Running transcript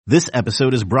This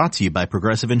episode is brought to you by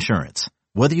Progressive Insurance.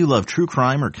 Whether you love true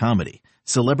crime or comedy,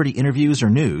 celebrity interviews or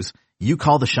news, you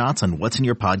call the shots on what's in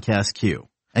your podcast queue.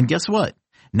 And guess what?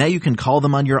 Now you can call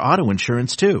them on your auto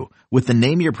insurance too with the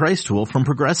Name Your Price tool from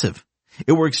Progressive.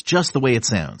 It works just the way it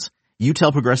sounds. You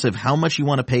tell Progressive how much you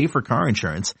want to pay for car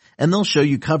insurance, and they'll show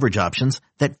you coverage options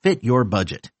that fit your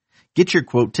budget. Get your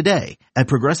quote today at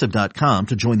Progressive.com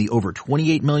to join the over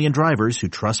 28 million drivers who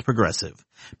trust Progressive.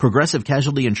 Progressive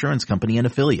Casualty Insurance Company and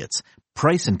Affiliates.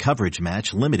 Price and coverage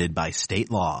match limited by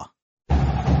state law.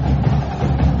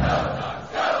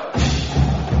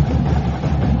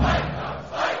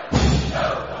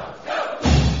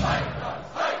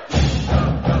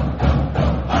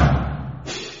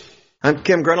 I'm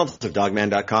Kim Grenolds of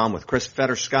Dogman.com with Chris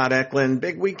Fetter, Scott Eklund.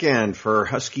 Big weekend for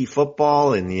Husky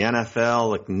football in the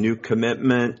NFL, a new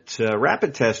commitment,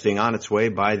 rapid testing on its way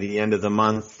by the end of the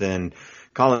month, and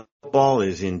college football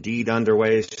is indeed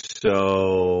underway,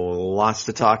 so lots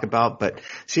to talk about, but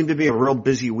seemed to be a real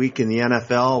busy week in the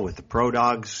NFL with the Pro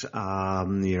Dogs,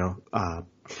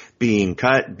 being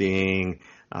cut,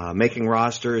 making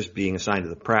rosters, being assigned to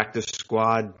the practice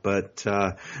squad. But,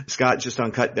 Scott, just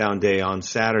on cut down day on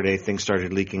Saturday, things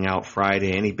started leaking out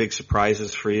Friday. Any big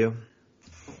surprises for you?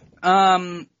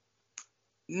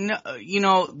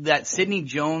 No, that Sidney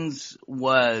Jones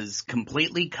was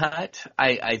completely cut,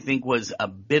 I think was a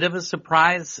bit of a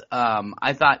surprise.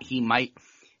 I thought he might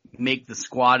make the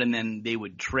squad and then they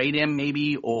would trade him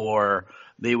maybe, or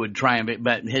they would try and,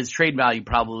 but his trade value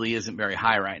probably isn't very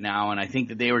high right now. And I think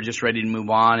that they were just ready to move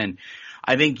on. And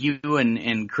I think you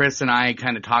and Chris and I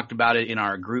kind of talked about it in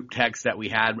our group text that we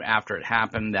had after it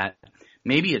happened, that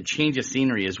maybe a change of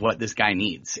scenery is what this guy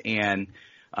needs. And,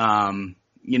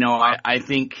 I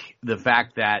think the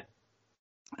fact that,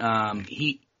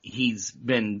 he's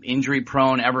been injury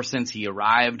prone ever since he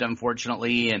arrived,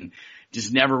 unfortunately, and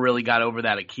just never really got over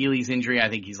that Achilles injury. I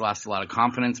think he's lost a lot of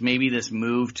confidence. Maybe this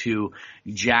move to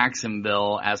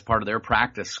Jacksonville as part of their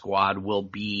practice squad will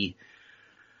be,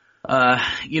 a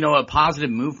positive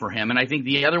move for him. And I think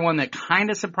the other one that kind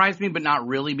of surprised me, but not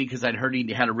really, because I'd heard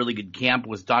he had a really good camp,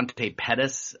 was Dante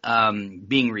Pettis,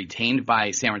 being retained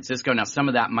by San Francisco. Now, some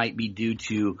of that might be due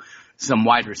to some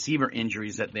wide receiver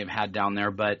injuries that they've had down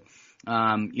there, but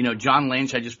John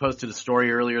Lynch, I just posted a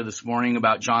story earlier this morning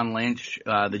about John Lynch,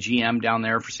 the GM down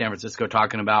there for San Francisco,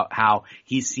 talking about how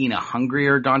he's seen a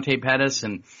hungrier Dante Pettis,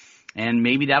 and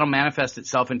maybe that'll manifest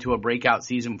itself into a breakout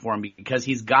season for him because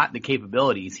he's got the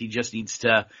capabilities. He just needs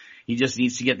to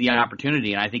get the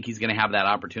opportunity, and I think he's going to have that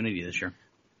opportunity this year.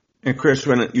 And Chris,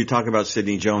 when you talk about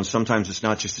Sidney Jones, sometimes it's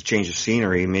not just a change of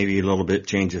scenery, maybe a little bit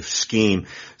change of scheme.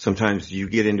 Sometimes you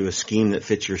get into a scheme that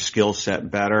fits your skill set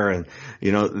better, and,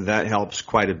 that helps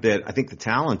quite a bit. I think the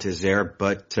talent is there,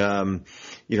 but,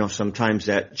 sometimes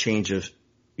that change of,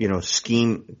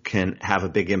 scheme can have a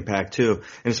big impact too.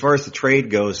 And as far as the trade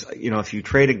goes, if you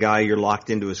trade a guy, you're locked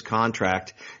into his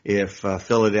contract. If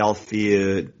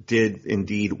Philadelphia did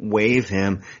indeed waive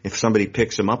him, if somebody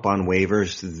picks him up on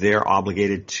waivers, they're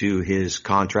obligated to his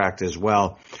contract as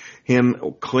well.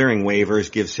 Him clearing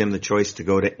waivers gives him the choice to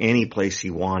go to any place he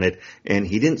wanted, and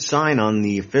he didn't sign on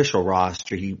the official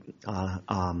roster. He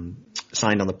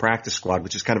signed on the practice squad,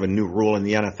 which is kind of a new rule in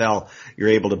the NFL. You're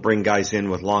able to bring guys in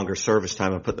with longer service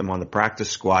time and put them on the practice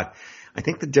squad. I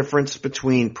think the difference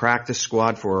between practice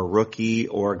squad for a rookie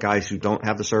or guys who don't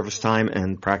have the service time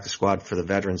and practice squad for the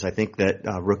veterans, I think that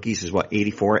rookies is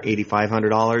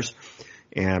 $8,500,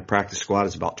 and practice squad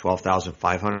is about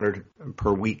 $12,500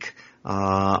 per week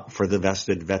for the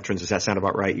vested veterans. Does that sound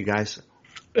about right, you guys?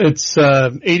 It's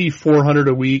 $8,400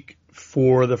 a week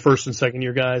for the first and second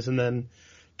year guys, and then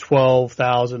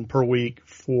 $12,000 per week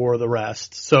for the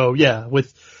rest. So yeah,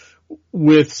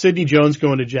 with Sidney Jones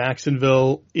going to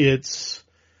Jacksonville, it's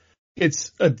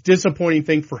a disappointing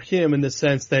thing for him in the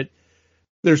sense that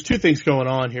there's two things going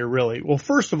on here, really. Well,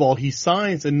 first of all, he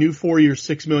signs a new 4-year,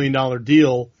 $6 million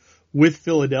deal with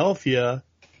Philadelphia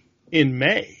in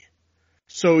May.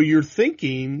 So you're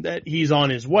thinking that he's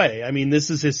on his way. I mean, this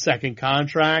is his second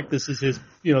contract. This is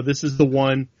this is the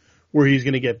one where he's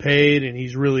going to get paid, and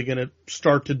he's really going to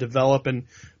start to develop and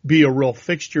be a real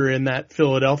fixture in that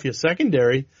Philadelphia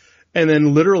secondary. And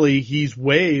then literally he's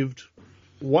waived,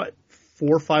 4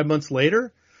 or 5 months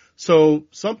later? So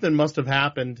something must have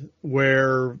happened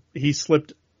where he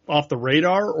slipped off the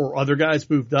radar or other guys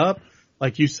moved up.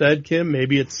 Like you said, Kim,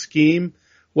 maybe it's scheme,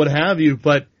 what have you.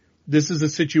 But this is a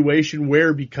situation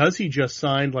where because he just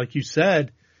signed, like you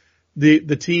said,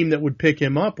 the team that would pick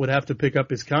him up would have to pick up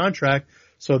his contract.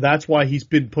 So that's why he's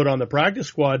been put on the practice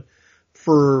squad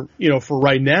for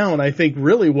right now. And I think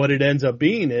really what it ends up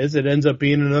being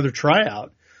another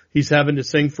tryout. he's having to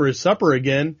sing for his supper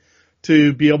again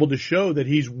to be able to show that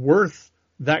he's worth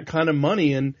that kind of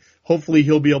money, and hopefully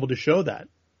he'll be able to show that.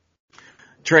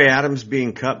 Trey Adams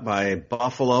being cut by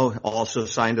Buffalo, also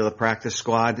signed to the practice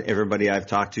squad. Everybody I've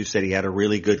talked to said he had a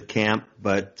really good camp,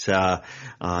 but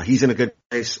he's in a good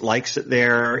place, likes it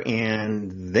there,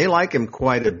 and they like him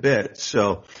quite a bit.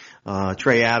 So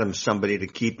Trey Adams, somebody to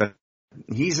keep.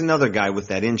 He's another guy with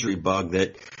that injury bug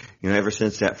that, ever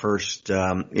since that first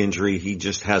injury, he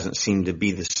just hasn't seemed to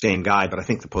be the same guy, but I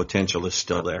think the potential is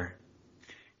still there.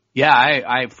 Yeah,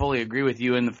 I fully agree with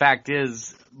you. And the fact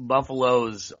is,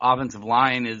 Buffalo's offensive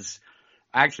line is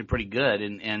actually pretty good.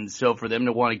 And so for them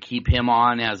to want to keep him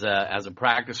on as a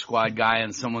practice squad guy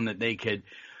and someone that they could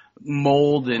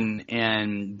mold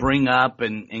and bring up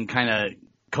and kind of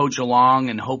coach along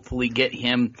and hopefully get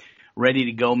him ready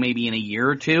to go maybe in a year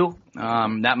or two,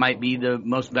 that might be the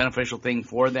most beneficial thing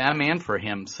for them and for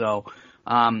him. So,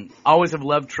 always have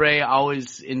loved Trey.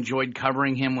 Always enjoyed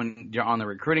covering him when you're on the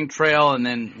recruiting trail, and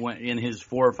then in his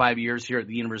 4 or 5 years here at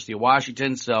the University of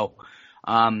Washington. So,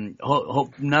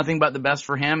 hope nothing but the best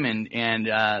for him,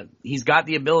 and he's got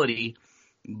the ability,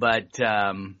 but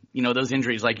those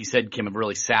injuries, like you said, Kim, have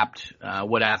really sapped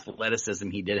what athleticism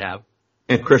he did have.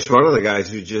 And Chris, one of the guys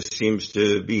who just seems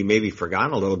to be maybe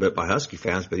forgotten a little bit by Husky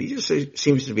fans, but he just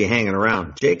seems to be hanging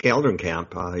around. Jake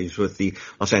Eldrenkamp, he's with the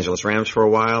Los Angeles Rams for a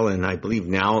while, and I believe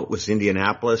now it was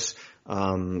Indianapolis.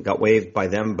 Got waived by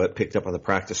them, but picked up on the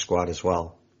practice squad as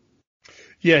well.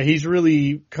 Yeah, he's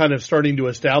really kind of starting to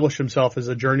establish himself as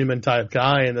a journeyman type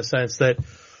guy in the sense that,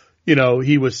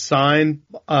 he was signed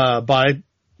by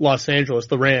Los Angeles,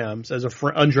 the Rams, as a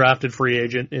undrafted free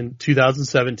agent in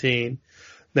 2017.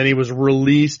 Then he was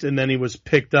released, and then he was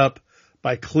picked up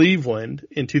by Cleveland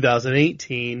in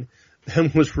 2018,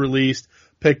 then was released,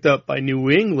 picked up by New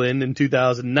England in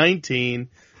 2019,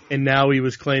 and now he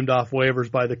was claimed off waivers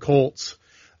by the Colts,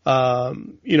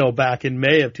 back in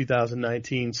May of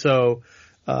 2019. So,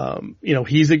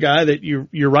 he's a guy that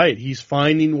you're right. He's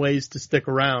finding ways to stick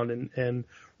around and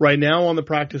right now on the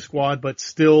practice squad, but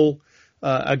still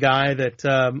a guy that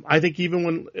I think even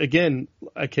when, again,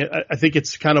 I think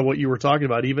it's kind of what you were talking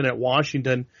about, even at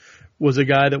Washington, was a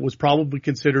guy that was probably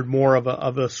considered more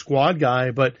of a squad guy,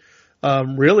 but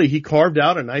really he carved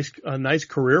out a nice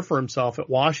career for himself at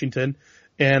Washington.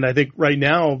 And I think right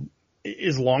now,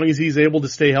 as long as he's able to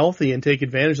stay healthy and take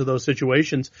advantage of those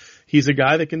situations, he's a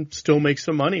guy that can still make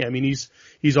some money. I mean,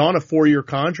 he's on a 4-year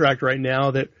contract right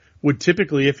now that would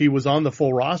typically, if he was on the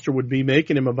full roster, would be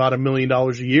making him about $1 million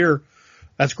a year.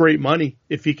 That's great money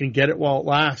if he can get it while it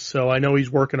lasts. So I know he's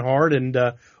working hard, and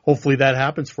hopefully that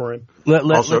happens for him.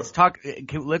 Let's talk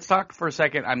for a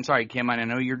second. I'm sorry, Kim. I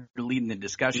know you're leading the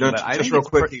discussion, but I think real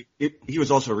quick, he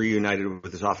was also reunited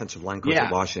with his offensive line coach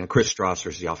at Washington. Chris Strasser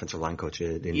is the offensive line coach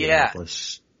at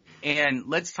Indianapolis. Yeah. And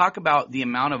let's talk about the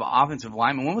amount of offensive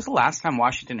linemen. When was the last time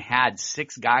Washington had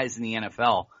 6 guys in the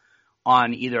NFL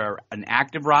on either an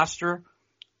active roster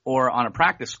or on a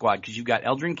practice squad? Because you've got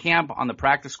Eldrenkamp on the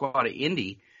practice squad at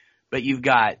Indy, but you've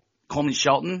got Coleman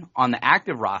Shelton on the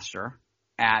active roster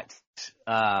at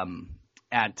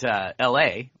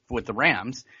LA with the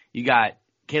Rams. You got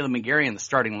Caleb McGarry in the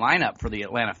starting lineup for the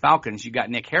Atlanta Falcons. You got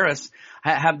Nick Harris.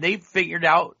 Have they figured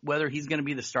out whether he's going to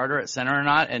be the starter at center or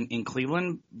not in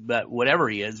Cleveland? But whatever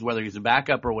he is, whether he's a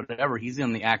backup or whatever, he's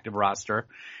in the active roster.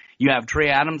 You have Trey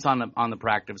Adams on the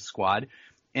practice squad.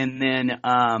 And then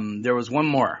there was one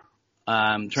more.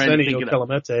 Senio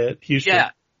Kelemete at Houston.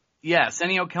 Yeah,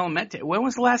 Senio Kelemete. When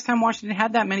was the last time Washington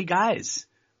had that many guys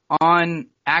on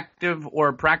active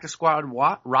or practice squad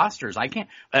rosters? I can't,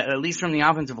 at least from the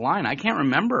offensive line, I can't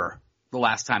remember the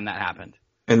last time that happened.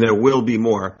 And there will be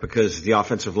more because the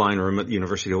offensive line room at the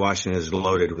University of Washington is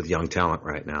loaded with young talent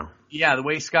right now. Yeah, the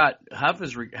way Scott Huff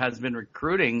has been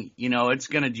recruiting, it's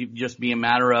going to just be a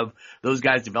matter of those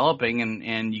guys developing,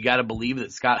 and you got to believe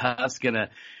that Scott Huff's going to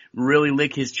really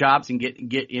lick his chops and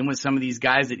get in with some of these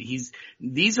guys that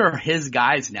these are his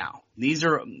guys now. These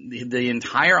are the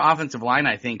entire offensive line,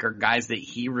 I think, are guys that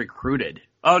he recruited.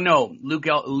 Oh no, Luke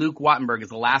Wattenberg is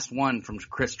the last one from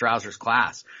Chris Strausser's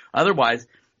class. Otherwise,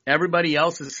 everybody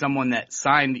else is someone that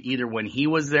signed either when he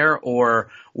was there or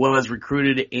was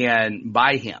recruited and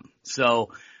by him.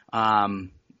 So,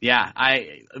 I'm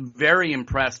very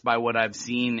impressed by what I've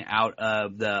seen out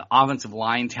of the offensive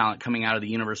line talent coming out of the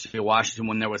University of Washington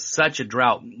when there was such a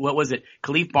drought. What was it?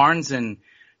 Khalif Barnes and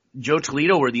Joe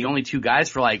Toledo were the only 2 guys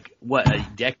for a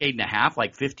decade and a half,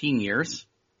 15 years,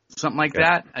 something like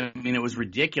that. I mean, it was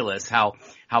ridiculous how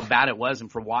bad it was.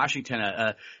 And for Washington,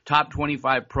 a top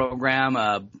 25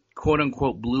 program, quote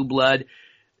unquote blue blood,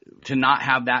 to not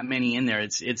have that many in there,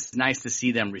 it's nice to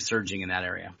see them resurging in that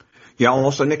area. Yeah,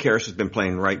 also Nick Harris has been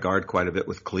playing right guard quite a bit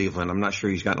with Cleveland. I'm not sure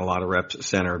he's gotten a lot of reps at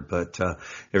center, but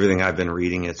everything I've been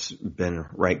reading, it's been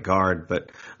right guard.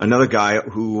 But another guy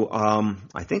who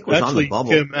I think was on the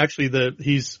bubble.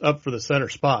 He's up for the center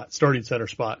spot, starting center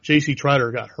spot. J.C.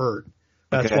 Trotter got hurt.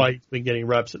 That's why he's been getting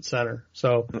reps at center.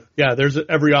 So, yeah, there's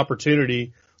every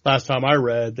opportunity. Last time I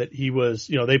read that he was,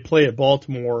 they play at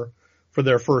Baltimore for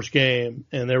their first game,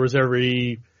 and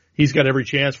he's got every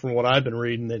chance from what I've been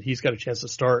reading that he's got a chance to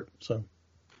start. So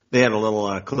they had a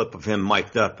little clip of him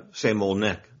mic'd up, same old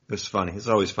Nick. It was funny. It's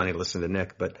always funny to listen to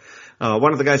Nick. But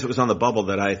one of the guys that was on the bubble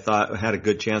that I thought had a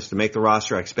good chance to make the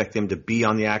roster, I expect him to be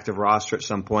on the active roster at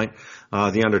some point,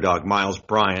 the underdog, Miles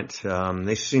Bryant.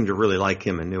 They seem to really like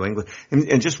him in New England.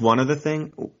 And just one other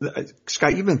thing,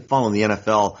 Scott, you've been following the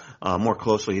NFL more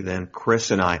closely than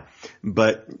Chris and I.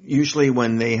 But usually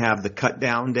when they have the cut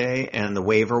down day and the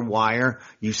waiver wire,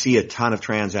 you see a ton of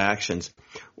transactions.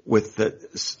 With the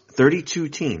 32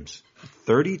 teams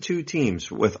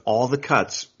with all the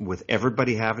cuts, with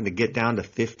everybody having to get down to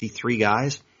 53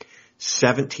 guys,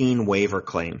 17 waiver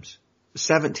claims.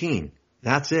 17.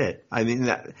 That's it. I mean,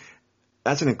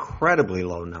 that's an incredibly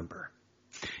low number.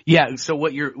 Yeah. So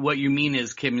what you mean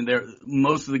is, Kim,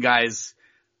 most of the guys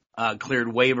cleared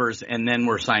waivers and then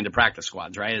were signed to practice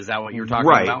squads, right? Is that what you're talking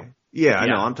about? Yeah, I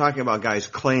know. I'm talking about guys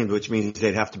claimed, which means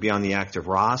they'd have to be on the active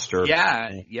roster.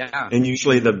 Yeah. And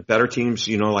usually the better teams,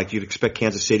 like you'd expect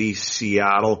Kansas City,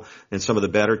 Seattle, and some of the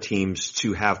better teams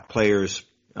to have players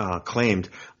claimed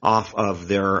off of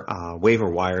their waiver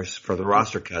wires for the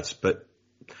roster cuts, but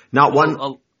not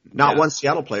one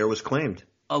Seattle player was claimed.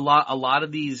 A lot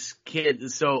of these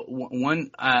kids. So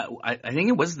I think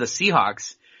it was the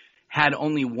Seahawks had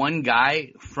only one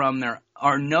guy from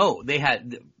they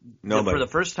had nobody. For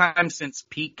the first time since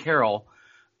Pete Carroll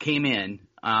came in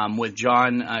with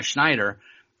John Schneider.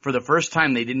 For the first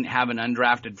time, they didn't have an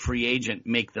undrafted free agent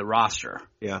make the roster.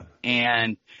 Yeah,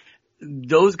 and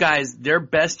those guys, their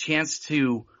best chance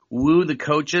to woo the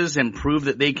coaches and prove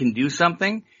that they can do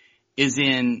something is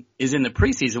in the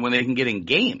preseason when they can get in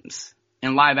games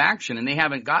and live action, and they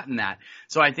haven't gotten that.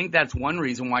 So I think that's one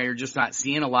reason why you're just not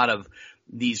seeing a lot of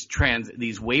these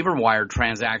waiver wire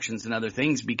transactions and other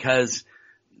things, because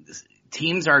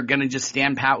teams are going to just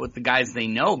stand pat with the guys they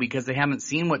know because they haven't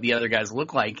seen what the other guys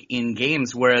look like in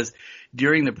games. Whereas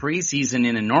during the preseason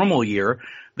in a normal year,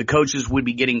 the coaches would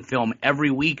be getting film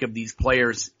every week of these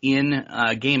players in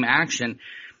game action.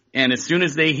 And as soon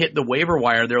as they hit the waiver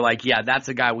wire, they're like, yeah, that's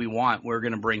a guy we want. We're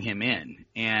going to bring him in.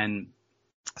 And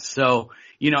so,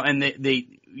 and they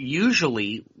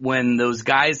usually when those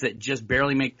guys that just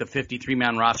barely make the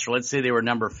 53-man roster, let's say they were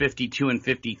number 52 and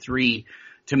 53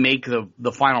 to make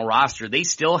the final roster, they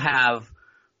still have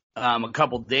a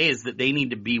couple days that they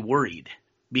need to be worried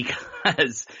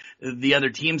because the other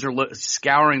teams are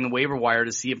scouring the waiver wire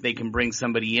to see if they can bring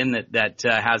somebody in that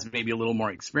has maybe a little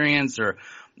more experience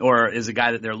or is a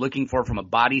guy that they're looking for from a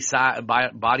body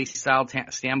style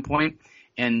standpoint.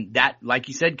 And that, like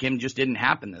you said, Kim, just didn't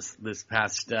happen this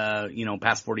past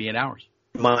 48 hours.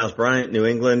 Miles Bryant, New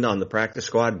England on the practice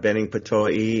squad. Benning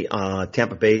Patoi,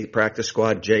 Tampa Bay practice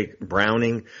squad. Jake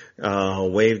Browning,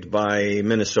 waived by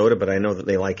Minnesota, but I know that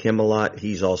they like him a lot.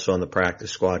 He's also on the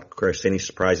practice squad. Chris, any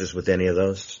surprises with any of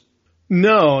those?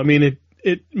 No, I mean,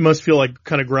 it must feel like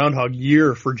kind of Groundhog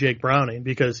Year for Jake Browning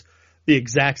because the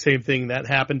exact same thing that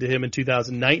happened to him in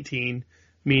 2019,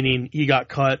 meaning he got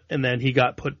cut and then he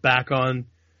got put back on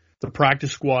the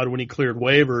practice squad when he cleared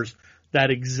waivers. That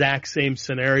exact same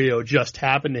scenario just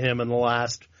happened to him in the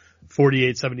last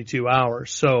 48, 72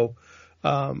 hours. So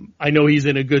I know he's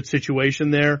in a good situation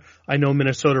there. I know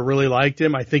Minnesota really liked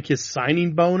him. I think his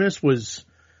signing bonus was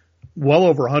well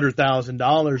over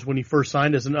 $100,000 when he first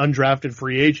signed as an undrafted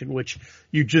free agent, which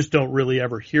you just don't really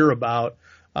ever hear about.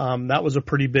 That was a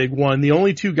pretty big one. The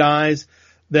only two guys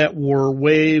that were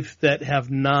waived that have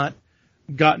not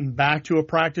gotten back to a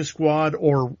practice squad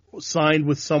or signed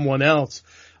with someone else,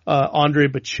 Andre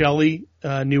Bocelli,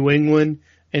 New England,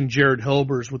 and Jared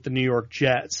Hilbers with the New York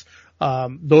Jets.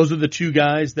 Those are the two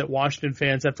guys that Washington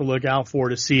fans have to look out for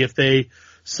to see if they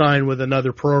sign with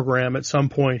another program at some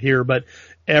point here. But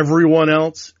everyone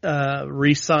else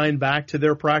re-signed back to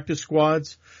their practice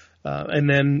squads. And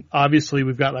then obviously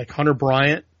we've got like Hunter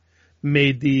Bryant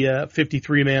made the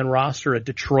 53-man roster at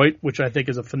Detroit, which I think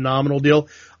is a phenomenal deal.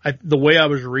 The way I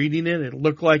was reading it, it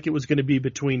looked like it was going to be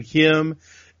between him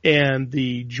and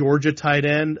the Georgia tight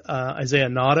end, Isaiah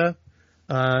Nada,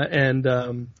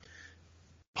 and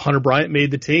Hunter Bryant made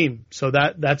the team. So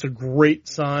that's a great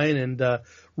sign and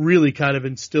really kind of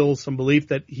instills some belief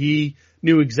that he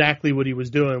knew exactly what he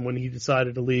was doing when he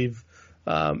decided to leave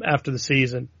after the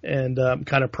season and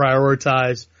kind of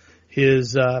prioritize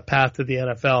his path to the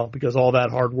NFL, because all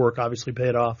that hard work obviously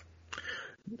paid off.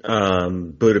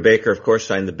 Buda Baker, of course,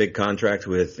 signed the big contract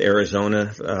with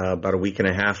Arizona about a week and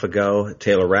a half ago.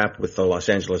 Taylor Rapp with the Los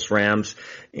Angeles Rams,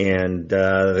 and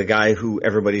the guy who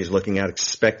everybody's looking at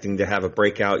expecting to have a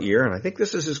breakout year, and I think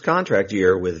this is his contract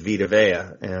year with Vita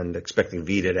Vea, and expecting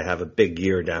Vita to have a big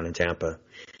year down in Tampa.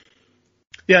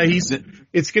 Yeah,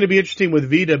 it's going to be interesting with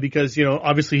Vita because,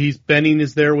 obviously Benning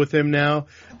is there with him now,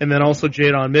 and then also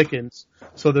Jadon Mickens.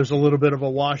 So there's a little bit of a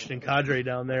Washington cadre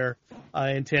down there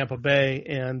in Tampa Bay.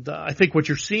 And I think what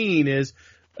you're seeing is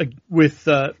with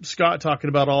Scott talking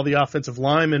about all the offensive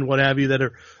linemen, what have you, that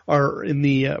are in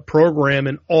the program,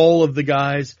 and all of the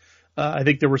guys, I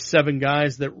think there were 7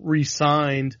 guys that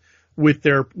re-signed with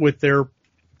their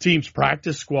team's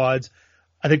practice squads.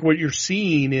 I think what you're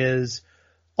seeing is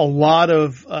a lot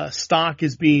of stock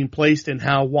is being placed in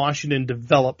how Washington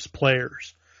develops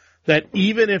players. That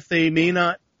even if they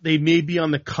may be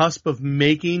on the cusp of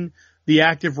making the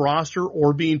active roster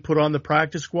or being put on the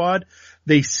practice squad,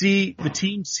 the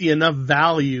team see enough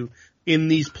value in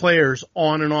these players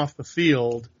on and off the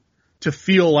field to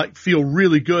feel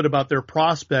really good about their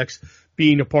prospects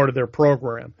being a part of their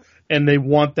program, and they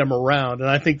want them around. And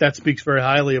I think that speaks very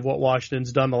highly of what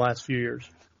Washington's done the last few years.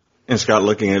 And Scott,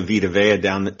 looking at Vita Vea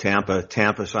down at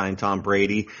Tampa signed Tom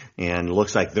Brady, and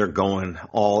looks like they're going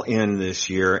all in this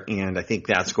year. And I think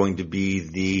that's going to be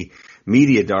the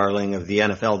media darling of the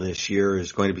NFL this year,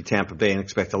 is going to be Tampa Bay, and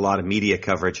expect a lot of media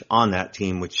coverage on that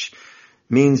team, which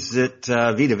means that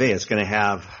Vita Vea is going to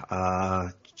have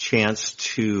a chance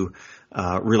to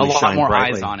really shine brightly. A lot more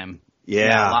eyes on him.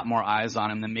 Yeah, a lot more eyes on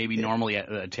him than maybe normally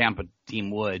a Tampa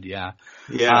team would. Yeah.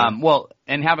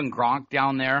 And having Gronk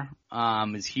down there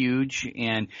is huge.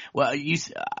 And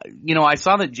I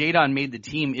saw that Jadon made the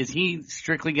team. Is he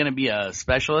strictly going to be a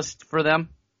specialist for them?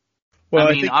 Well,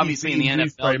 I mean, obviously in the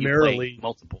NFL, primarily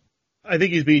multiple. I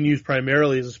think he's being used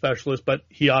primarily as a specialist, but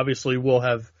he obviously will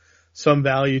have some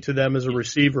value to them as a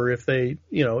receiver if they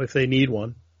need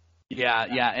one.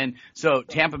 Yeah. And so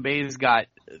Tampa Bay's got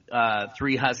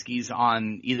 3 Huskies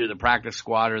on either the practice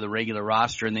squad or the regular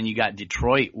roster, and then you got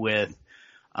Detroit with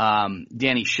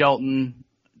Danny Shelton,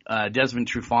 Desmond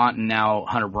Trufant, and now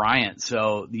Hunter Bryant.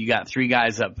 So you got 3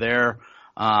 guys up there.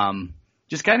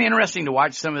 Just kind of interesting to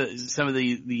watch some of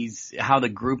these how the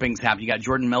groupings happen. You got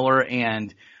Jordan Miller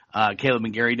and Caleb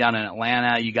McGarry down in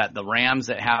Atlanta. You got the Rams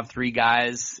that have 3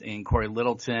 guys in Corey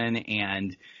Littleton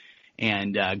and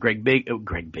Greg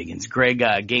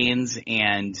Gaines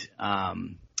and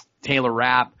Taylor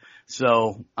Rapp.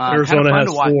 So Arizona kind of fun has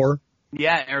to watch. 4.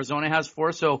 Yeah, Arizona has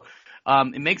 4. So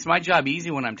it makes my job easy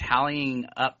when I'm tallying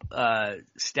up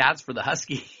stats for the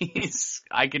Huskies.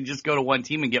 I can just go to one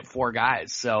team and get 4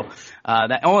 guys. So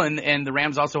and the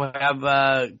Rams also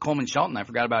have Coleman Shelton. I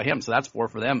forgot about him, so that's 4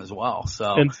 for them as well.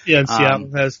 So and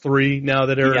Seattle has 3 now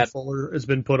that Aaron Fuller has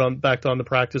been put back on the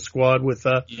practice squad with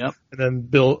and then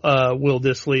Will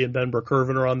Dissly and Ben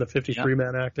Burkervin are on the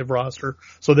 53-man active roster.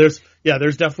 So there's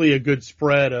definitely a good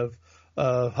spread of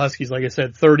Huskies. Like I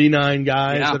said, 39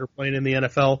 guys that are playing in the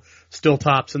NFL, still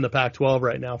tops in the Pac-12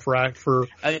 right now for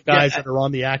guys that are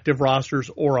on the active rosters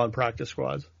or on practice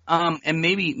squads. And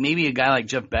maybe a guy like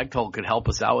Jeff Bechtold could help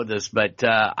us out with this, but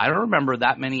I don't remember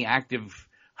that many active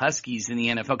Huskies in the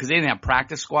NFL because they didn't have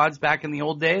practice squads back in the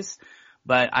old days.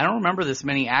 But I don't remember this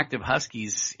many active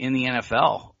Huskies in the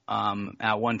NFL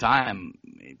at one time.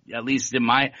 At least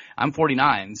I'm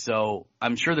 49, so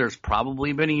I'm sure there's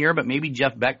probably been a year, but maybe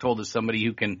Jeff Bechtold is somebody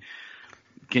who can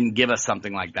give us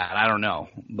something like that. I don't know,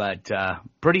 but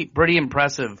pretty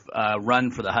impressive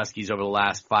run for the Huskies over the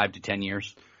last 5 to 10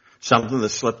 years. Something that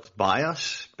slipped by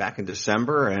us back in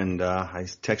December, and I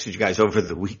texted you guys over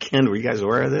the weekend. Were you guys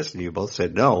aware of this? And you both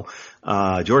said no.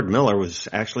 Jordan Miller was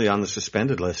actually on the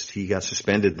suspended list. He got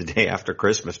suspended the day after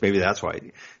Christmas. Maybe that's why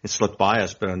it slipped by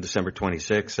us, but on December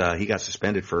 26th, he got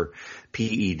suspended for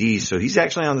PEDs. So he's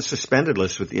actually on the suspended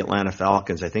list with the Atlanta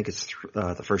Falcons. I think it's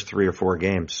the first 3 or 4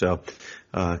 games. So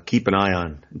keep an eye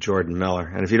on Jordan Miller.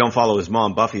 And if you don't follow his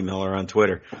mom, Buffy Miller, on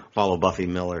Twitter, follow Buffy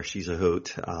Miller. She's a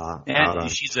hoot.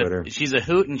 And she's a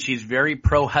hoot, and she's very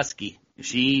pro Husky.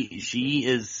 She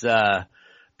is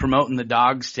promoting the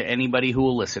dogs to anybody who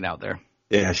will listen out there.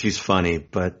 Yeah, she's funny.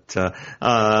 But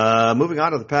moving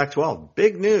on to the Pac-12,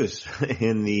 big news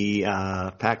in the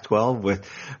Pac-12 with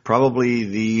probably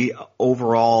the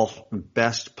overall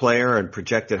best player and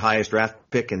projected highest draft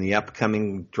pick in the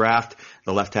upcoming draft.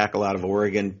 The left tackle out of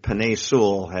Oregon, Penei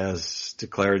Sewell, has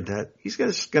declared that he's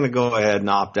just going to go ahead and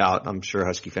opt out. I'm sure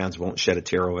Husky fans won't shed a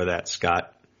tear over that,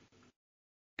 Scott.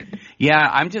 Yeah,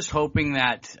 I'm just hoping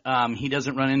that he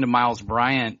doesn't run into Miles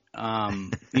Bryant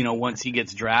once he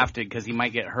gets drafted, because he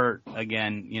might get hurt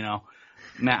again.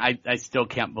 Matt, I still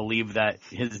can't believe that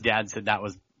his dad said that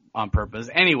was on purpose.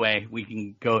 Anyway, we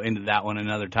can go into that one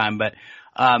another time. But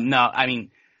no, I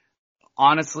mean,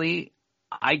 honestly,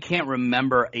 I can't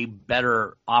remember a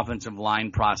better offensive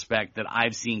line prospect that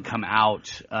I've seen come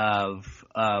out of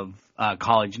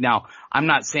college. Now, I'm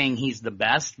not saying he's the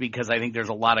best, because I think there's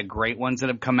a lot of great ones that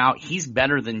have come out. He's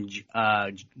better than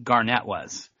Garnett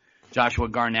was. Joshua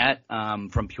Garnett from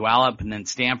Puyallup, and then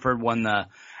Stanford won the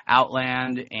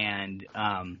Outland and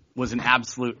was an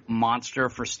absolute monster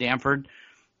for Stanford.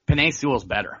 Penei Sewell's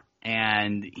better,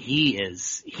 and he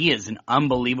is an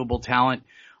unbelievable talent.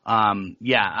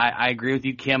 I agree with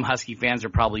you, Kim. Husky fans are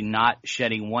probably not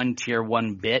shedding one tear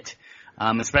one bit,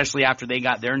 especially after they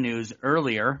got their news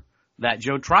earlier that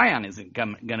Joe Tryon isn't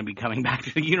going to be coming back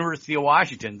to the University of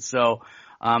Washington. So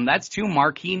that's two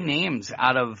marquee names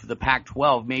out of the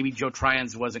Pac-12. Maybe Joe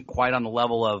Tryon's wasn't quite on the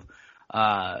level of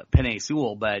Penei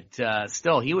Sewell, but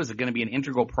still, he was going to be an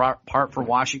integral part for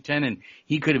Washington, and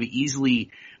he could have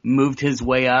easily moved his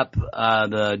way up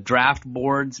the draft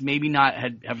boards. Maybe not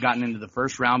have gotten into the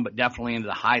first round, but definitely into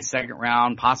the high second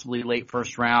round, possibly late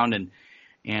first round.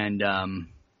 And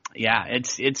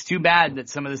it's too bad that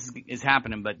some of this is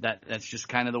happening, but that's just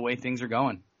kind of the way things are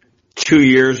going. 2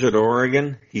 years at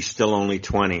Oregon, he's still only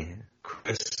 20.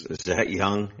 Chris, is that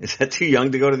young? Is that too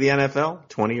young to go to the NFL?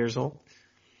 20 years old?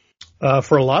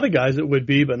 For a lot of guys it would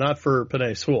be, but not for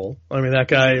Penei Sewell. I mean, that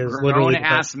guy is literally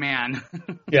grown-ass man.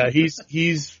 Yeah, he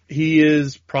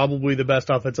is probably the best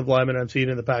offensive lineman I've seen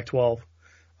in the Pac-12.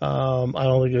 I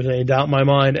don't think there's any doubt in my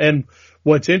mind. And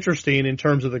what's interesting in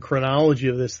terms of the chronology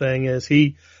of this thing is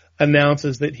he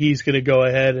announces that he's going to go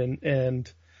ahead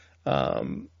and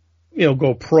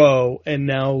go pro. And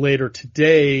now later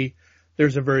today,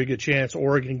 there's a very good chance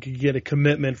Oregon could get a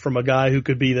commitment from a guy who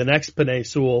could be the next Penei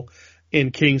Sewell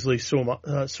in Kingsley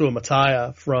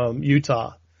Suamataia from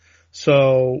Utah.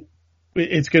 So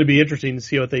it's going to be interesting to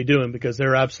see what they do, because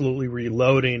they're absolutely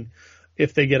reloading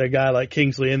if they get a guy like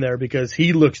Kingsley in there, because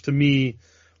he looks to me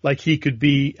like he could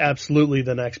be absolutely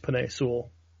the next Penei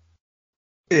Sewell.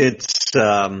 It's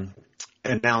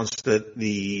announced that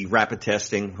the rapid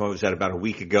testing, what was that, about a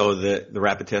week ago, that the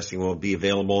rapid testing will be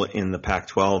available in the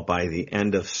Pac-12 by the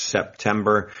end of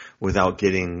September. Without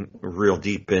getting real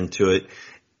deep into it,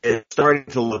 it's starting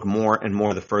to look more and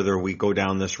more the further we go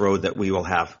down this road that we will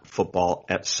have football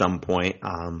at some point.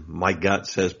 My gut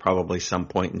says probably some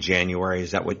point in January.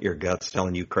 Is that what your gut's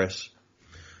telling you, Chris?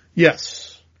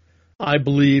 Yes. I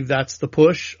believe that's the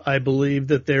push. I believe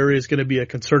that there is going to be a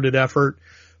concerted effort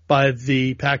by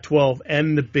the Pac-12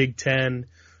 and the Big Ten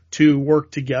to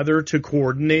work together to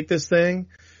coordinate this thing,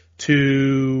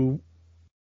 to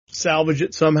salvage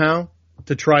it somehow,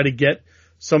 to try to get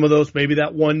some of those, maybe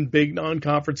that one big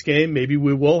non-conference game. Maybe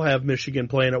we will have Michigan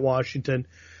playing at Washington.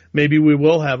 Maybe we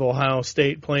will have Ohio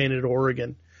State playing at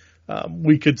Oregon.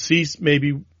 We could see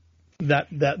maybe that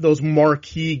those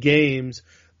marquee games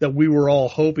that we were all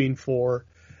hoping for,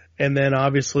 and then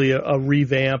obviously a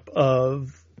revamp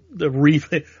of the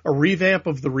revamp,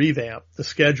 the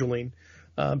scheduling,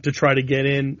 to try to get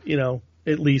in,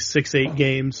 at least 6-8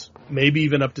 games, maybe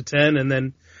even up to 10, and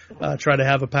then try to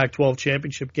have a Pac-12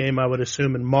 championship game, I would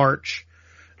assume, in March,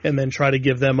 and then try to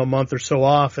give them a month or so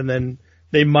off, and then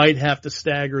they might have to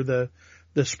stagger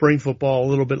the spring football a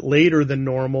little bit later than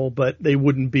normal, but they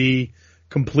wouldn't be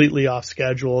completely off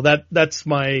schedule. That's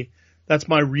my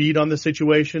read on the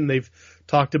situation. They've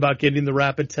talked about getting the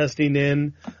rapid testing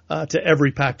in to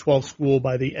every Pac-12 school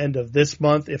by the end of this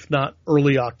month, if not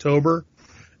early October,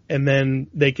 and then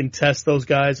they can test those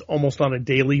guys almost on a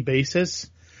daily basis.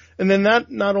 And then that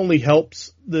not only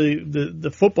helps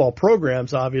the football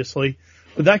programs, obviously,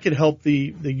 but that could help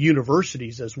the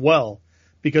universities as well,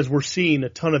 because we're seeing a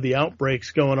ton of the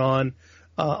outbreaks going on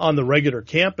the regular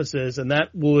campuses, and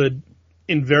that would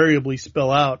invariably spill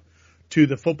out to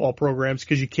the football programs,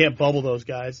 because you can't bubble those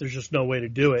guys. There's just no way to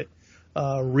do it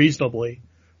reasonably.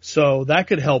 So that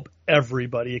could help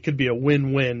everybody. It could be a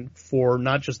win-win for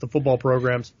not just the football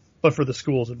programs, but for the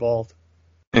schools involved.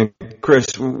 And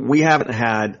Chris, we haven't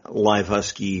had live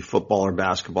Husky football or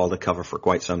basketball to cover for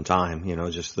quite some time.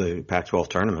 Just the Pac-12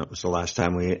 tournament was the last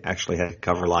time we actually had to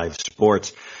cover live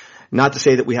sports. Not to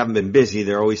say that we haven't been busy.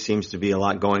 There always seems to be a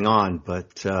lot going on,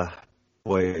 but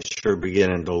boy, it's sure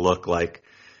beginning to look like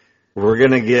we're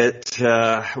gonna get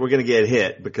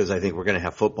hit, because I think we're gonna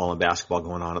have football and basketball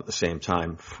going on at the same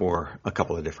time for a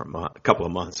couple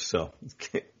of months. So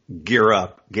gear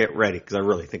up, get ready, because I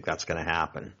really think that's going to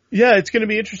happen. Yeah, it's going to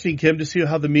be interesting, Kim, to see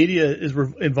how the media is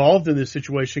involved in this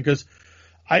situation, because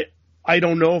I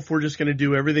don't know if we're just going to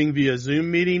do everything via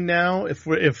Zoom meeting now.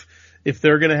 If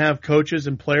they're going to have coaches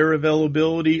and player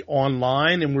availability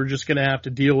online, and we're just going to have to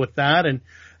deal with that, and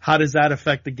how does that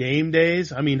affect the game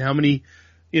days? I mean, how many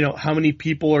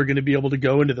people are going to be able to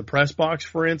go into the press box,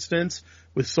 for instance,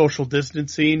 with social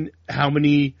distancing? How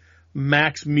many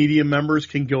max media members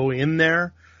can go in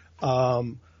there?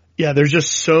 There's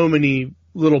just so many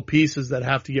little pieces that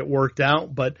have to get worked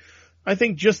out. But I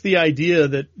think just the idea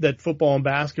that football and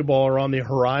basketball are on the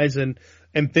horizon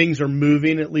and things are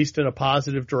moving at least in a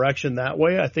positive direction that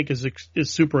way, I think is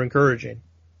super encouraging.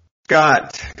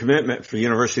 Got commitment for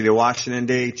University of Washington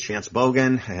Day, Chance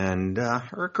Bogan, and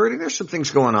recruiting. There's some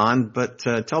things going on, but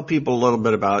tell people a little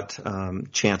bit about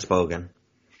Chance Bogan.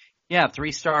 Yeah,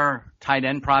 3-star tight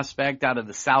end prospect out of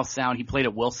the South Sound. He played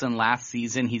at Wilson last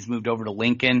season. He's moved over to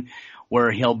Lincoln,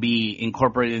 where he'll be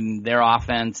incorporated in their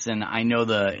offense. And I know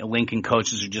the Lincoln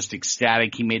coaches are just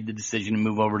ecstatic. He made the decision to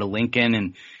move over to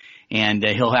Lincoln, and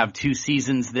he'll have 2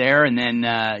 seasons there. And then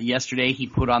yesterday he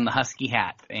put on the Husky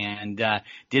hat and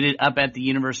did it up at the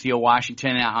University of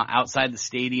Washington outside the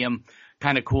stadium.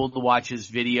 Kind of cool to watch his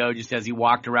video just as he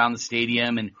walked around the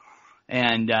stadium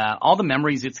and all the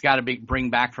memories it's got to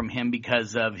bring back from him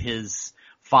because of his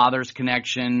father's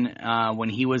connection when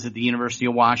he was at the University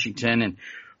of Washington.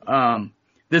 And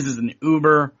this is an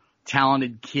uber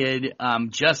talented kid,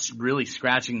 just really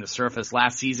scratching the surface.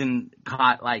 Last season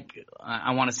caught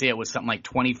I want to say it was something like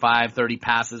 25, 30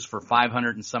 passes for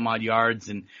 500 and some odd yards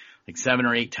and like 7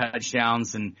 or 8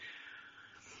 touchdowns, and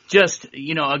just,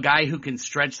 a guy who can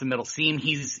stretch the middle seam.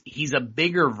 He's a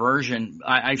bigger version,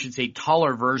 I should say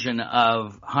taller version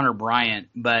of Hunter Bryant,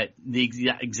 but the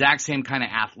exact same kind of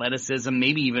athleticism,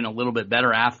 maybe even a little bit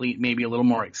better athlete, maybe a little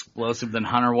more explosive than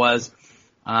Hunter was.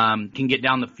 Can get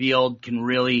down the field, can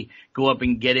really go up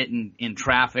and get it in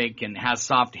traffic, and has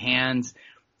soft hands.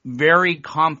 Very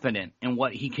confident in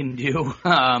what he can do.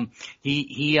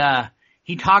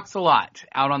 He talks a lot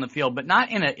out on the field, but not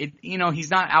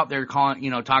he's not out there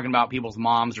talking about people's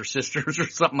moms or sisters or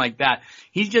something like that.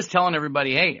 He's just telling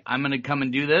everybody, hey, I'm going to come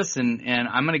and do this and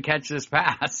I'm going to catch this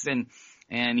pass.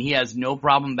 And he has no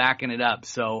problem backing it up.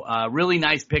 So, really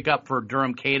nice pickup for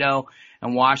Durham Cato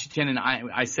and Washington. And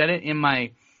I said it in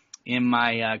my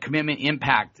commitment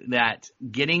impact that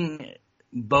getting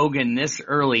Bogan this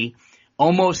early,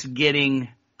 almost getting,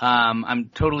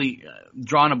 I'm totally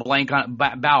drawing a blank on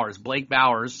Blake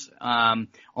Bowers,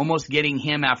 almost getting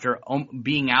him after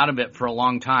being out of it for a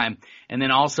long time, and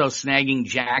then also snagging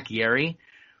Jack Yerry.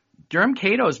 Durham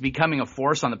Cato is becoming a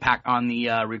force on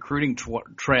the recruiting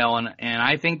trail, and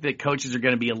I think that coaches are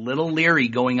going to be a little leery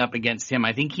going up against him.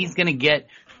 I think he's going to get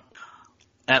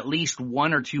at least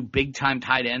 1 or 2 big-time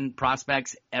tight end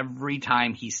prospects every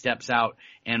time he steps out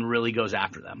and really goes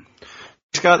after them.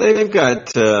 Scott, they've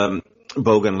got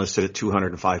Bogan listed at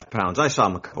 205 pounds. I saw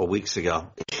him a couple of weeks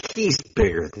ago. He's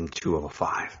bigger than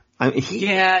 205. I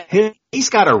mean, he's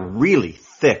got a really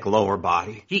thick lower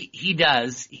body. He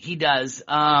does. He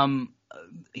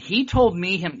told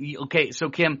me okay, so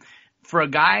Kim, for a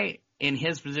guy in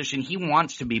his position, he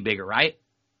wants to be bigger, right?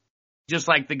 Just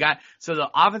like the guy. So the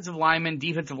offensive linemen,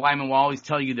 defensive linemen will always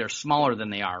tell you they're smaller than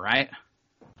they are, right?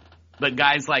 But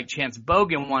guys like Chance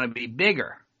Bogan want to be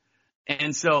bigger.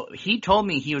 And so he told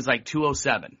me he was like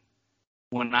 207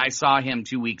 when I saw him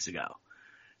 2 weeks ago.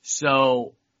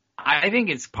 So I think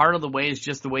it's part of the way, it's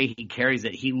just the way he carries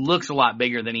it. He looks a lot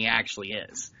bigger than he actually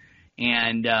is.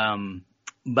 And,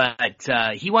 but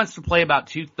he wants to play about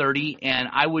 230, and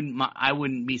I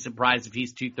wouldn't be surprised if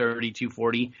he's 230,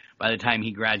 240 by the time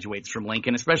he graduates from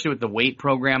Lincoln, especially with the weight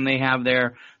program they have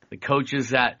there, the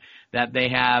coaches that they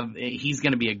have. He's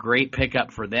going to be a great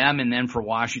pickup for them and then for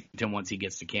Washington once he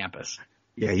gets to campus.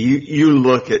 Yeah, you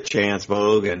look at Chance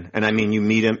Bogan, and I mean, you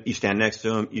meet him, you stand next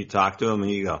to him, you talk to him,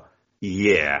 and you go,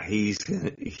 yeah, he's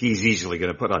easily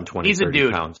going to put on 20,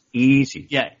 30 pounds. Easy.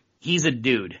 Yeah, he's a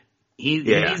dude.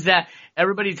 He's that.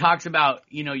 Everybody talks about,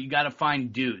 you got to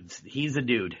find dudes. He's a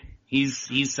dude.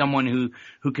 He's someone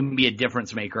who can be a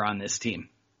difference maker on this team.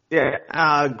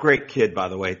 Yeah, great kid, by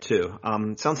the way, too.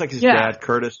 Sounds like his dad,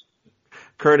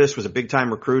 Curtis was a big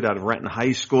time recruit out of Renton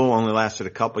High School, only lasted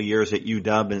a couple years at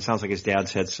UW, and it sounds like his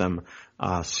dad's had some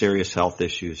serious health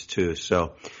issues too.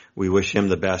 So we wish him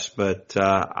the best. But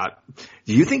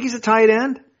do you think he's a tight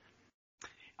end?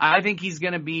 I think he's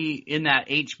going to be in that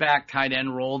H-back tight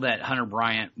end role that Hunter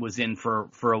Bryant was in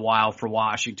for a while for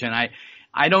Washington.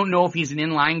 I don't know if he's an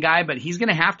inline guy, but he's going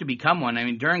to have to become one. I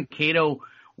mean, Durham Cato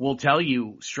will tell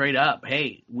you straight up,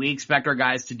 hey, we expect our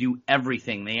guys to do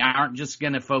everything. They aren't just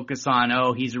going to focus on,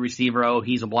 oh, he's a receiver, oh,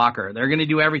 he's a blocker. They're going to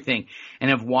do everything.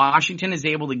 And if Washington is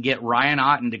able to get Ryan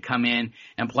Otten to come in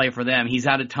and play for them, he's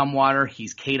out of Tumwater.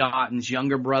 He's Kate Otten's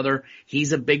younger brother.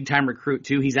 He's a big-time recruit,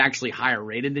 too. He's actually higher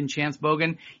rated than Chance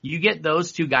Bogan. You get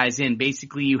those two guys in.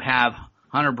 Basically, you have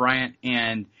Hunter Bryant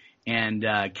and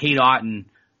Kate Otten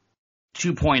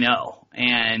 2.0.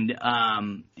 And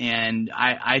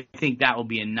I think that will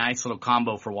be a nice little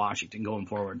combo for Washington going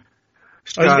forward.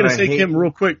 I was going to say, Kim,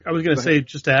 real quick, I was going to say,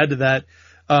 just to add to that,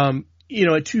 at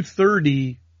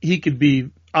 230, he could be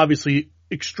obviously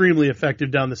extremely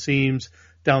effective down the seams,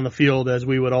 down the field, as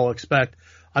we would all expect.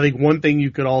 I think one thing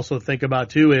you could also think about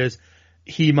too is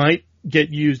he might get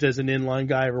used as an inline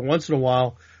guy every once in a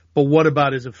while, but what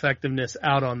about his effectiveness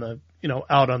out on the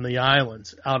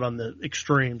islands, out on the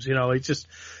extremes? It's just,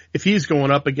 if he's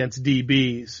going up against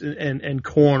DBs and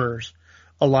corners,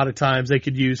 a lot of times they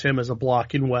could use him as a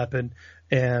blocking weapon.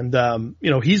 And,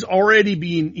 he's already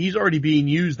being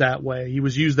used that way. He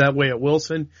was used that way at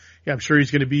Wilson. Yeah, I'm sure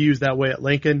he's going to be used that way at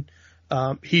Lincoln.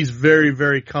 He's very,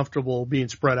 very comfortable being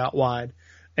spread out wide.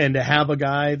 And to have a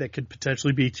guy that could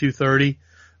potentially be 230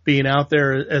 being out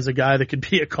there as a guy that could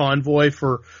be a convoy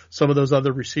for some of those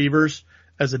other receivers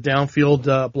as a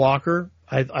downfield blocker,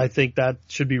 I think that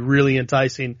should be really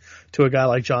enticing to a guy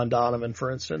like John Donovan,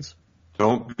 for instance.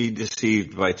 Don't be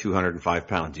deceived by 205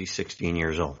 pounds. He's 16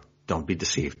 years old. Don't be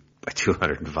deceived by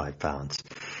 205 pounds.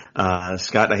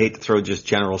 Scott, I hate to throw just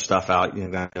general stuff out.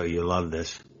 I know you love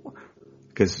this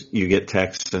because you get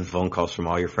texts and phone calls from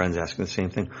all your friends asking the same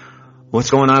thing. What's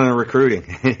going on in recruiting?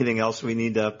 Anything else we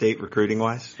need to update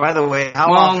recruiting-wise? By the way,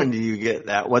 how often do you get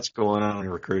that? What's going on in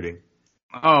recruiting?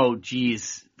 Oh,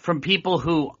 geez. From people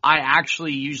who I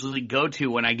actually usually go to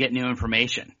when I get new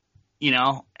information,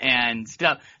 and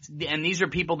stuff. And these are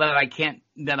people that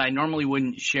I normally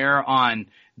wouldn't share on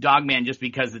Dogman just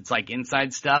because it's like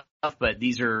inside stuff, but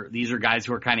these are guys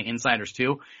who are kind of insiders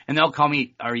too. And they'll call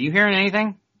me, are you hearing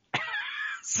anything?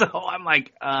 So I'm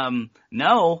like,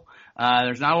 no,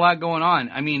 there's not a lot going on.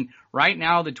 I mean, right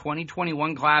now the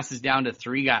 2021 class is down to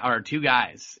two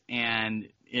guys, and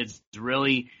it's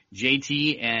really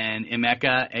JT and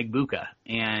Emeka Egbuka,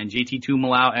 and JT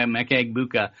Tumalau and Emeka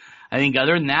Egbuka. I think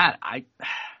other than that,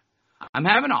 I'm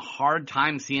having a hard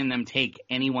time seeing them take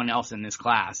anyone else in this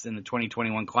class, in the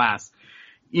 2021 class.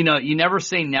 You never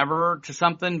say never to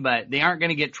something, but they aren't going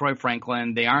to get Troy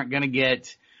Franklin. They aren't going to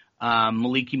get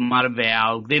Maliki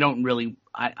Matavao. They don't really.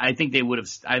 I think they would have.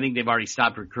 I think they've already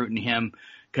stopped recruiting him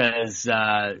because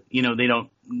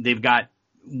they've got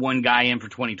one guy in for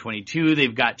 2022.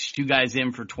 They've got two guys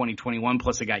in for 2021.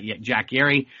 Plus they got Jack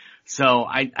Gary. So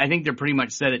I think they're pretty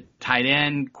much set at tight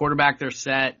end. Quarterback they're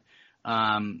set.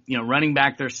 Running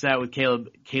back they're set with Caleb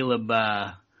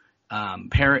Berry.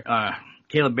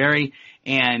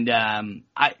 And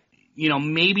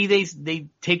maybe they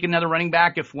take another running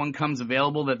back if one comes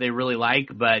available that they really like.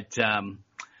 But I'm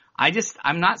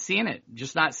not seeing it.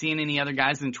 Just not seeing any other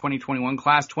guys in the 2021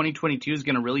 class. 2022 is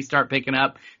going to really start picking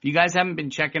up. If you guys haven't been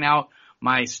checking out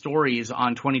my stories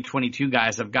on 2022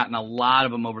 guys, I've gotten a lot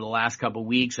of them over the last couple of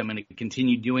weeks. I'm going to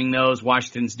continue doing those.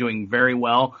 Washington's doing very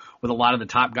well with a lot of the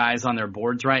top guys on their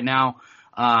boards right now.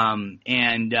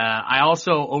 I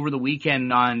also, over the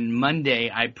weekend on Monday,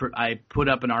 I put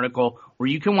up an article where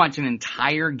you can watch an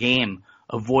entire game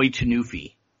of Voi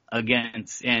Tanufi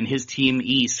and his team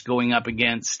East going up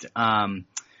against American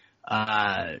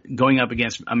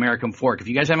Fork. If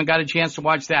you guys haven't got a chance to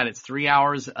watch that, it's 3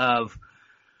 hours of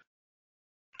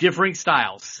differing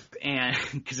styles, and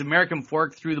because American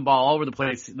Fork threw the ball all over the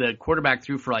place, the quarterback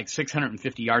threw for like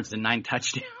 650 yards and 9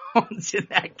 touchdowns in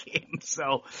that game.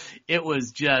 So it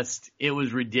was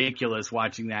ridiculous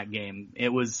watching that game. It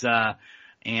was, Voi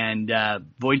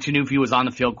Tanufi was on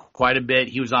the field quite a bit.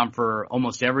 He was on for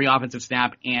almost every offensive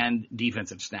snap and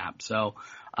defensive snap. So,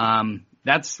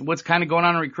 that's what's kind of going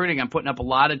on in recruiting. I'm putting up a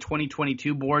lot of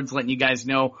 2022 boards, letting you guys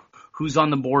know who's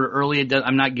on the board early.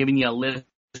 I'm not giving you a list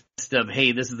of,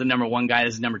 hey, this is the number 1 guy,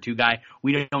 this is the number 2 guy.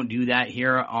 We don't do that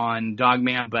here on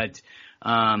Dogman, but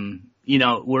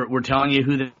we're telling you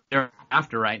who they're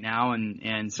after right now,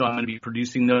 and so I'm going to be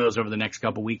producing those over the next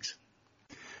couple weeks.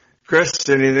 Chris,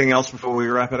 anything else before we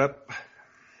wrap it up?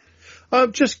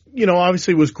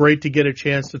 Obviously it was great to get a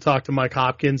chance to talk to Mike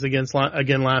Hopkins again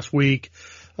last week.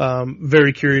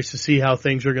 Very curious to see how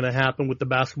things are going to happen with the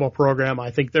basketball program.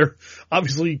 I think they're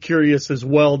obviously curious as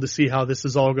well to see how this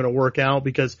is all going to work out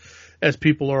because, as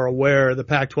people are aware, the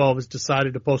Pac-12 has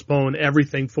decided to postpone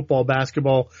everything football,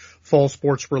 basketball, fall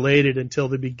sports related until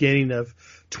the beginning of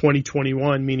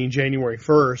 2021, meaning January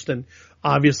 1st. And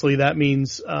obviously that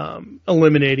means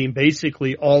eliminating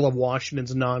basically all of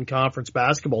Washington's non-conference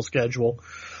basketball schedule.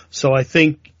 So I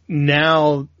think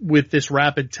now with this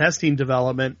rapid testing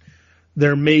development,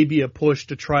 there may be a push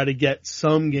to try to get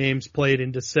some games played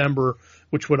in December,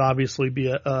 which would obviously be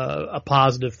a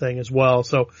positive thing as well.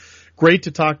 So great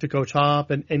to talk to Coach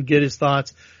Hop and get his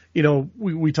thoughts. You know,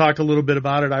 we talked a little bit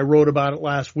about it. I wrote about it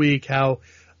last week, how,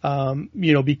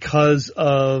 you know, because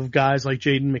of guys like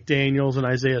Jaden McDaniels and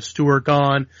Isaiah Stewart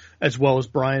gone, as well as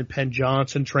Brian Penn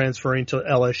Johnson transferring to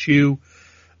LSU,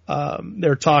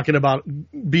 they're talking about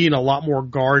being a lot more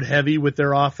guard heavy with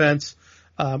their offense.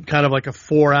 Kind of like a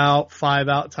 4-out,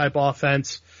 5-out type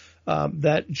offense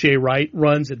that Jay Wright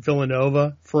runs at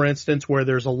Villanova, for instance, where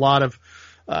there's a lot of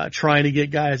trying to get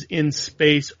guys in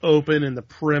space open in the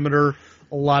perimeter,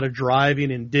 a lot of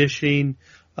driving and dishing,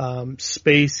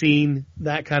 spacing,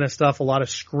 that kind of stuff, a lot of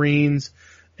screens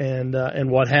and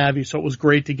what have you. So it was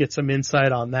great to get some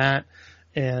insight on that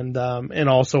and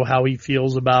also how he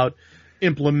feels about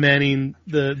implementing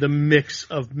the mix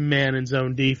of man and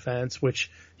zone defense, which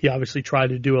he obviously tried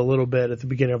to do a little bit at the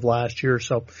beginning of last year.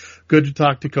 So good to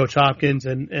talk to Coach Hopkins,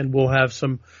 and we'll have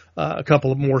a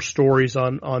couple of more stories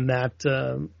on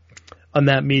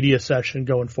that media session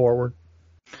going forward.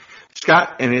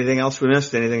 Scott, anything else we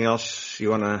missed? Anything else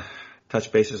you want to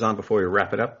touch bases on before we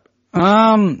wrap it up?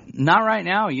 Not right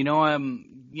now.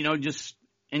 Just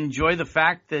enjoy the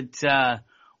fact that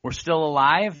we're still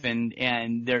alive,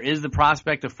 and there is the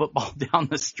prospect of football down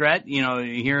the stretch,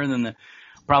 here in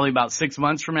probably about 6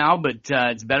 months from now, but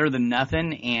it's better than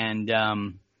nothing. And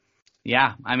I'm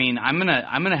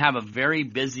gonna have a very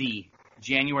busy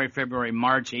January, February,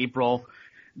 March, April,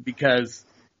 because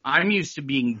I'm used to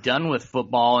being done with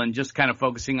football and just kind of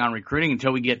focusing on recruiting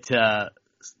until we get to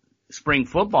spring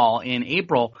football in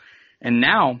April. And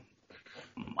now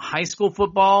high school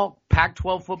football,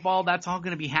 Pac-12 football, that's all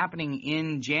going to be happening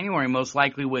in January, most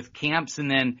likely, with camps,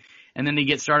 and then they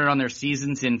get started on their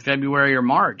seasons in February or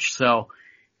March. So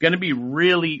going to be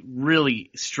really, really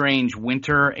strange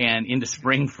winter and into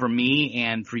spring for me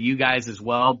and for you guys as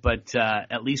well. But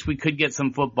at least we could get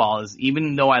some football.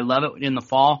 Even though I love it in the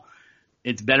fall,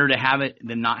 it's better to have it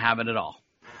than not have it at all.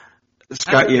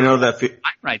 Scott, that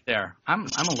right there. I'm a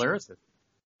lyricist.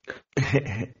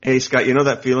 Hey, Scott,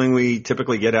 that feeling we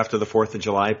typically get after the 4th of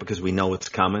July because we know it's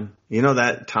coming?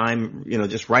 That time,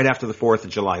 just right after the 4th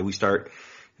of July, we start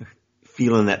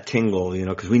feeling that tingle,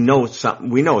 because we know it's something,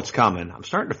 we know it's coming. I'm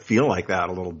starting to feel like that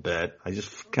a little bit. I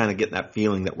just kind of get that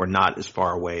feeling that we're not as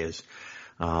far away as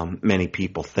many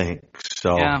people think.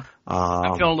 So, yeah,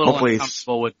 I feel a little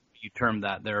uncomfortable with you termed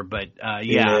that there, but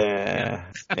yeah.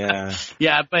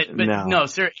 But no,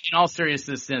 in all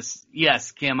seriousness,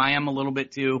 yes, Kim, I am a little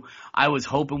bit too. I was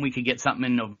hoping we could get something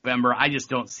in November. I just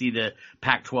don't see the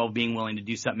Pac-12 being willing to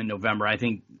do something in November. I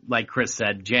think, like Chris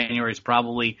said, January is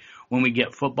probably when we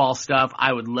get football stuff.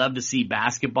 I would love to see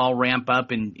basketball ramp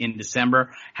up in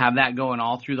December, have that going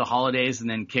all through the holidays, and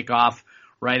then kick off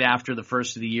right after the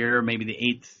first of the year, maybe the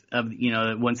 8th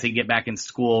of, once they get back in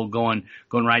school, going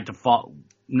right to fall.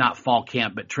 Not fall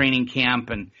camp, but training camp,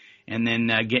 and then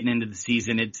getting into the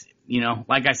season. It's,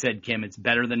 like I said, Kim, it's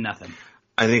better than nothing.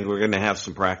 I think we're going to have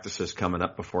some practices coming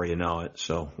up before you know it,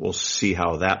 so we'll see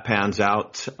how that pans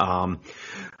out.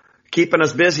 Keeping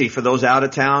us busy for those out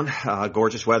of town.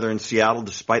 Gorgeous weather in Seattle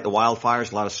despite the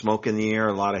wildfires. A lot of smoke in the air,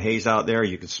 a lot of haze out there.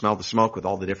 You can smell the smoke with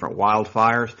all the different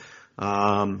wildfires.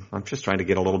 I'm just trying to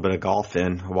get a little bit of golf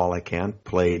in while I can.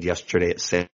 Played yesterday at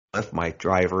St. My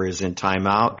driver is in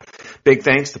timeout. Big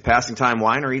thanks to Passing Time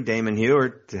Winery, Damon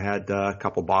Heward, had a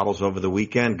couple bottles over the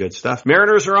weekend. Good stuff.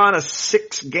 Mariners are on a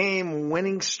 6-game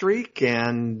winning streak,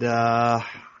 and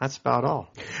that's about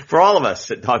all. For all of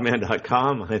us at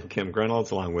Dogman.com, I'm Kim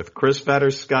Reynolds, along with Chris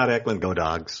Fetters, Scott Eklund. Go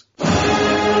Dogs.